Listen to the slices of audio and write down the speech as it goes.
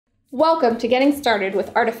Welcome to Getting Started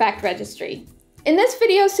with Artifact Registry. In this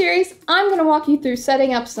video series, I'm going to walk you through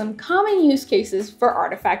setting up some common use cases for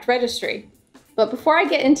Artifact Registry. But before I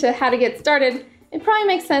get into how to get started, it probably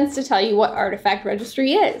makes sense to tell you what Artifact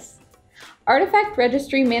Registry is. Artifact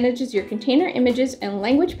Registry manages your container images and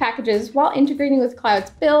language packages while integrating with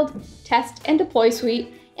Cloud's build, test, and deploy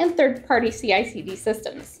suite and third-party CI/CD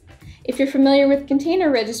systems. If you're familiar with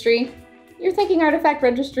Container Registry, you're thinking Artifact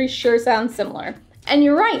Registry sure sounds similar. And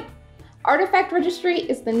you're right! Artifact Registry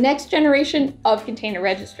is the next generation of Container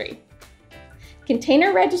Registry.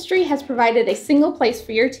 Container Registry has provided a single place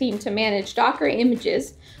for your team to manage Docker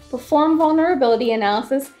images, perform vulnerability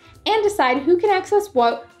analysis, and decide who can access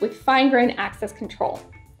what with fine-grained access control.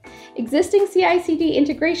 Existing CI/CD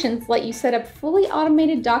integrations let you set up fully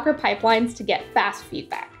automated Docker pipelines to get fast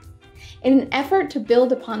feedback. In an effort to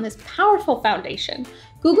build upon this powerful foundation,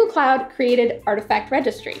 Google Cloud created Artifact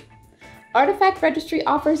Registry. Artifact Registry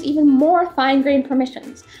offers even more fine-grained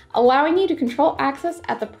permissions, allowing you to control access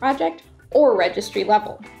at the project or registry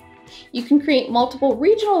level. You can create multiple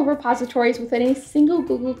regional repositories within a single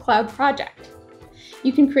Google Cloud project.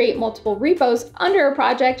 You can create multiple repos under a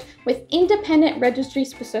project with independent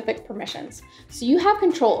registry-specific permissions, so you have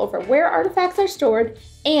control over where artifacts are stored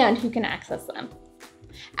and who can access them.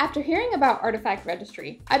 After hearing about Artifact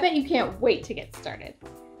Registry, I bet you can't wait to get started.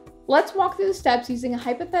 Let's walk through the steps using a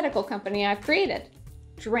hypothetical company I've created,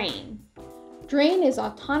 Drayne. Drayne is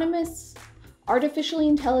autonomous, artificially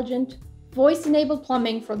intelligent, voice-enabled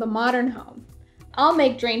plumbing for the modern home. I'll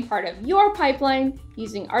make Drayne part of your pipeline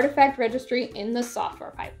using Artifact Registry in the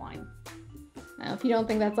software pipeline. Now, if you don't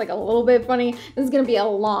think that's like a little bit funny, this is going to be a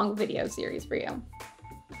long video series for you.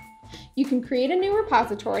 You can create a new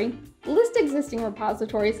repository, list existing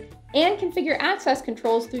repositories, and configure access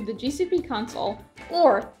controls through the GCP console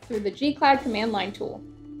or through the gcloud command line tool.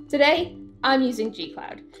 Today, I'm using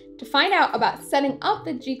gcloud. To find out about setting up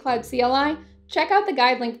the gcloud CLI, check out the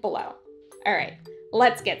guide link below. All right,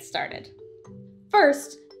 let's get started.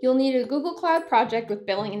 First, you'll need a Google Cloud project with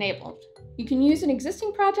billing enabled. You can use an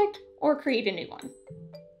existing project or create a new one.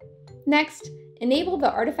 Next, enable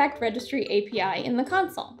the Artifact Registry API in the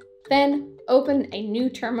console. Then, open a new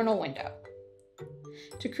terminal window.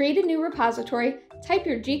 To create a new repository, type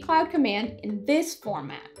your gcloud command in this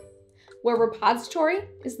format, where repository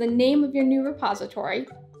is the name of your new repository,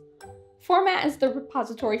 format is the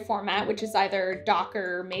repository format, which is either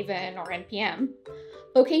Docker, Maven, or NPM,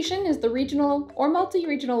 location is the regional or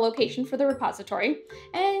multi-regional location for the repository,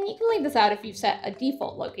 and you can leave this out if you've set a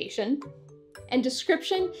default location, and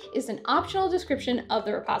description is an optional description of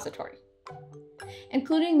the repository.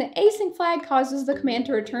 Including the async flag causes the command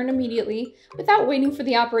to return immediately without waiting for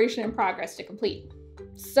the operation in progress to complete.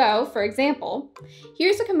 So, for example,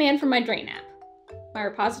 here's a command from my Drayne app. My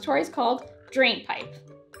repository is called Drayne pipe.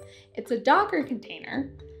 It's a Docker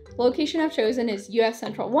container. The location I've chosen is US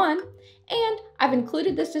Central 1, and I've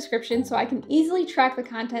included this description so I can easily track the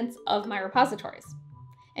contents of my repositories.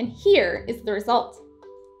 And here is the result.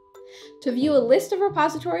 To view a list of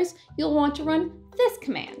repositories, you'll want to run this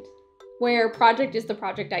command, where project is the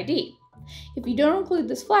project ID. If you don't include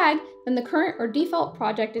this flag, then the current or default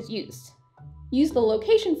project is used. Use the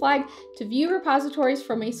location flag to view repositories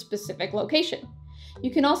from a specific location.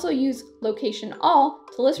 You can also use location all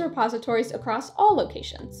to list repositories across all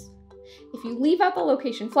locations. If you leave out the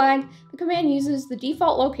location flag, the command uses the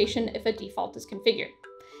default location if a default is configured.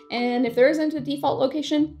 And if there isn't a default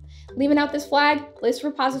location, leaving out this flag lists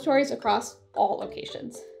repositories across all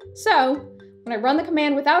locations. So, when I run the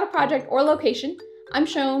command without a project or location, I'm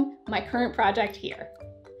shown my current project here.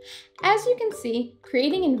 As you can see,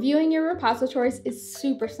 creating and viewing your repositories is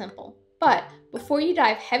super simple. But before you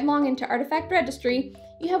dive headlong into Artifact Registry,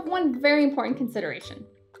 you have one very important consideration: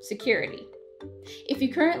 security. If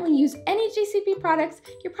you currently use any GCP products,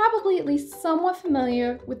 you're probably at least somewhat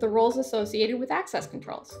familiar with the roles associated with access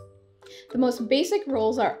controls. The most basic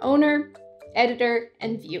roles are owner, editor,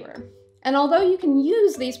 and viewer. And although you can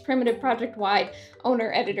use these primitive project-wide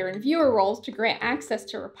owner, editor, and viewer roles to grant access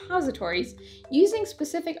to repositories, using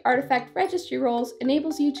specific Artifact Registry roles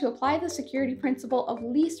enables you to apply the security principle of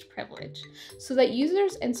least privilege, so that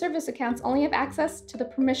users and service accounts only have access to the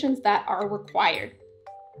permissions that are required.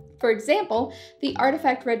 For example, the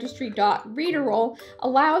Artifact Registry.reader role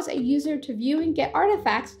allows a user to view and get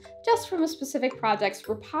artifacts just from a specific project's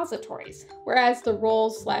repositories, whereas the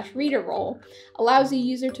roles/reader role allows a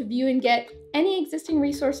user to view and get any existing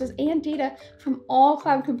resources and data from all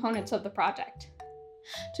cloud components of the project.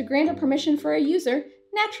 To grant a permission for a user,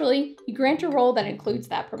 naturally, you grant a role that includes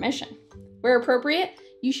that permission. Where appropriate,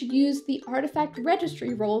 you should use the Artifact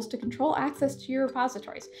Registry roles to control access to your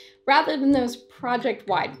repositories, rather than those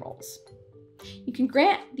project-wide roles. You can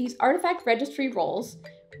grant these Artifact Registry roles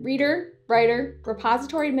Reader, Writer,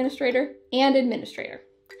 Repository Administrator, and Administrator.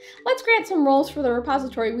 Let's grant some roles for the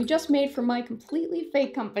repository we just made for my completely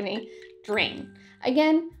fake company, Drayne.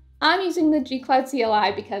 Again, I'm using the gcloud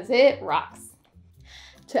CLI because it rocks.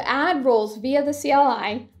 To add roles via the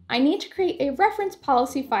CLI, I need to create a reference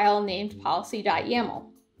policy file named policy.yaml.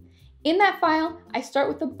 In that file, I start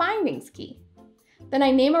with the bindings key. Then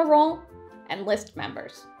I name a role and list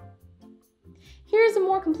members. Here's a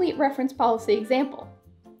more complete reference policy example.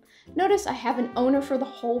 Notice I have an owner for the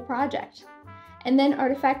whole project, and then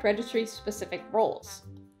Artifact Registry specific roles.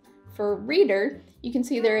 For Reader, you can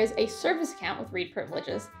see there is a service account with read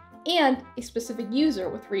privileges and a specific user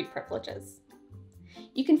with read privileges.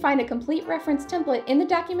 You can find a complete reference template in the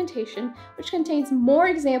documentation which contains more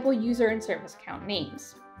example user and service account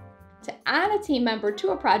names. To add a team member to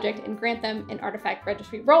a project and grant them an Artifact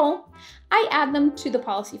Registry role, I add them to the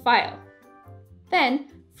policy file.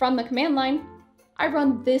 Then, from the command line, I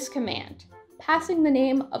run this command, passing the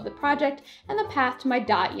name of the project and the path to my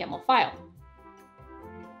 .yaml file.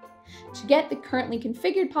 To get the currently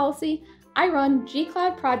configured policy, I run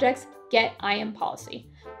gcloud projects get im policy,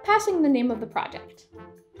 passing the name of the project.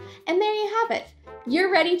 And there you have it.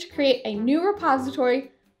 You're ready to create a new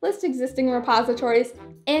repository, list existing repositories,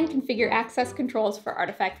 and configure access controls for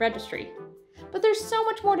Artifact Registry. But there's so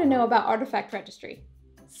much more to know about Artifact Registry.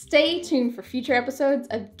 Stay tuned for future episodes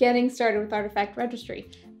of Getting Started with Artifact Registry.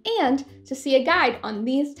 And to see a guide on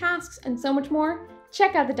these tasks and so much more,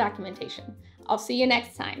 check out the documentation. I'll see you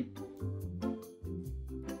next time.